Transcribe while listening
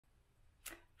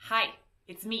Hi,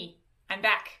 it's me. I'm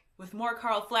back with more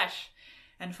Carl Flesch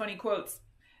and funny quotes.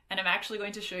 And I'm actually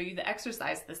going to show you the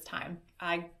exercise this time.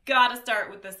 I gotta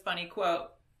start with this funny quote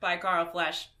by Carl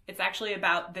Flesch. It's actually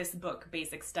about this book,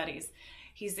 Basic Studies.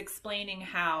 He's explaining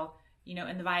how, you know,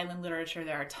 in the violin literature,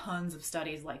 there are tons of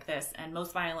studies like this, and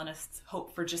most violinists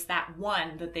hope for just that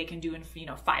one that they can do in,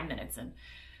 5 minutes, and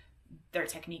their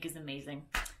technique is amazing.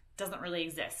 Doesn't really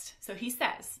exist. So he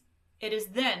says, it is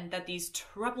then that these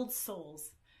troubled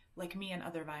souls, like me and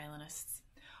other violinists,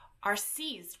 are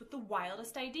seized with the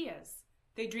wildest ideas.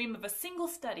 They dream of a single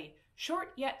study,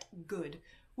 short yet good,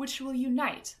 which will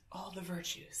unite all the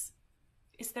virtues.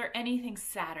 Is there anything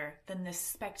sadder than this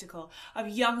spectacle of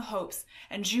young hopes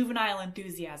and juvenile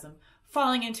enthusiasm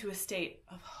falling into a state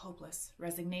of hopeless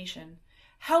resignation,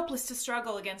 helpless to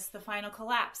struggle against the final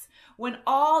collapse, when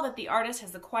all that the artist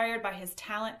has acquired by his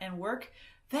talent and work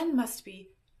then must be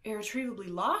irretrievably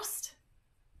lost?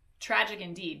 Tragic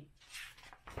indeed.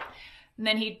 And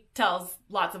then he tells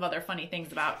lots of other funny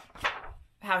things about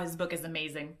how his book is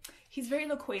amazing. He's very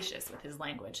loquacious with his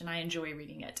language, and I enjoy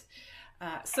reading it.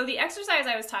 So the exercise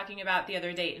I was talking about the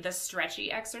other day, the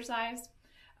stretchy exercise,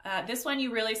 this one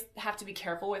you really have to be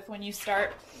careful with when you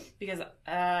start, because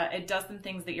it does some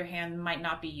things that your hand might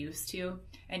not be used to.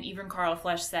 And even Carl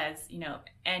Flesch says,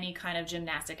 any kind of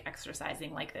gymnastic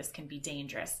exercising like this can be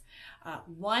dangerous.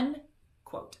 One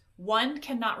quote, "One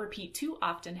cannot repeat too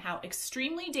often how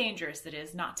extremely dangerous it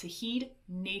is not to heed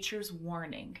nature's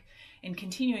warning in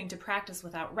continuing to practice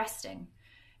without resting."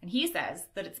 And he says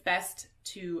that it's best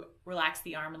to relax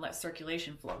the arm and let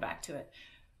circulation flow back to it.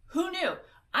 Who knew?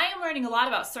 I am learning a lot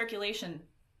about circulation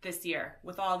this year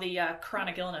with all the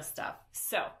chronic illness stuff.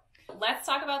 So let's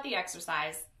talk about the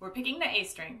exercise. We're picking the A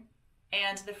string,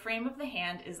 and the frame of the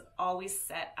hand is always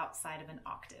set outside of an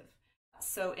octave.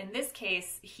 So in this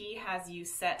case, he has you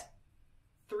set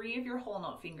 3 of your whole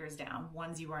note fingers down,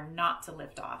 ones you are not to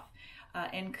lift off,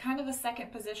 in kind of a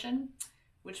second position,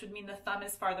 which would mean the thumb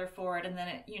is farther forward, and then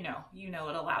it,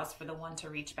 it allows for the one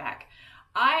to reach back.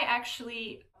 I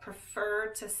actually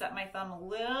prefer to set my thumb a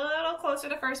little closer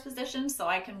to first position so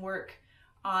I can work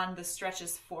on the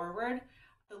stretches forward.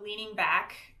 The leaning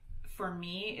back for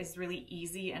me is really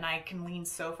easy, and I can lean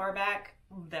so far back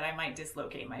that I might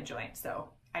dislocate my joint,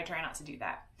 so I try not to do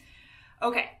that.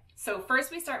 Okay, so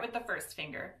first we start with the first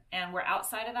finger, and we're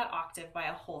outside of that octave by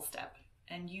a whole step.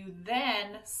 And you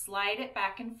then slide it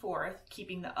back and forth,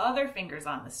 keeping the other fingers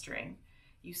on the string.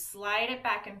 You slide it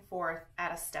back and forth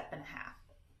at a step and a half.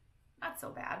 Not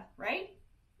so bad, right?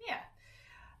 Yeah.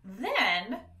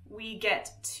 Then we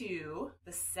get to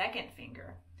the second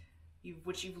finger,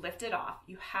 which you've lifted off.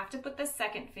 You have to put the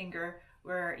second finger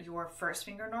where your first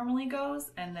finger normally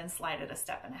goes, and then slide it a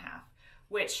step and a half,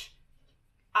 which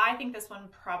I think this one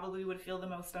probably would feel the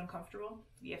most uncomfortable.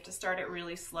 You have to start it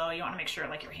really slow. You want to make sure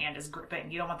your hand is gripping.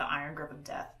 You don't want the iron grip of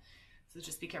death. So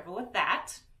just be careful with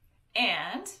that.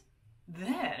 And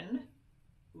then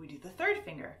we do the third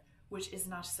finger, which is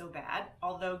not so bad.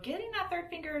 Although getting that third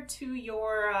finger to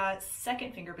your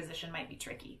second finger position might be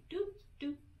tricky. Doop,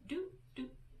 doop, doop, doop,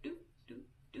 doop, doop,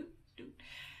 doop, doop.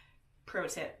 Pro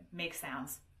tip, make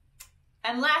sounds.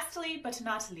 And lastly, but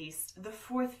not least, the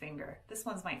fourth finger. This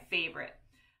one's my favorite.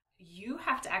 You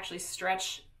have to actually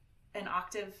stretch an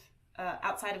octave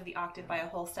outside of the octave by a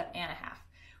whole step and a half,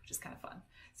 which is kind of fun.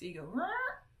 So you go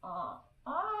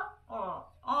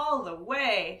all the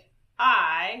way.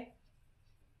 I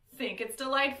think it's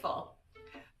delightful.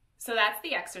 So that's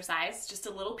the exercise, just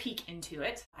a little peek into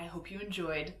it. I hope you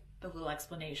enjoyed the little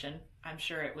explanation. I'm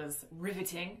sure it was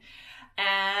riveting.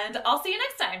 And I'll see you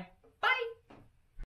next time. Bye.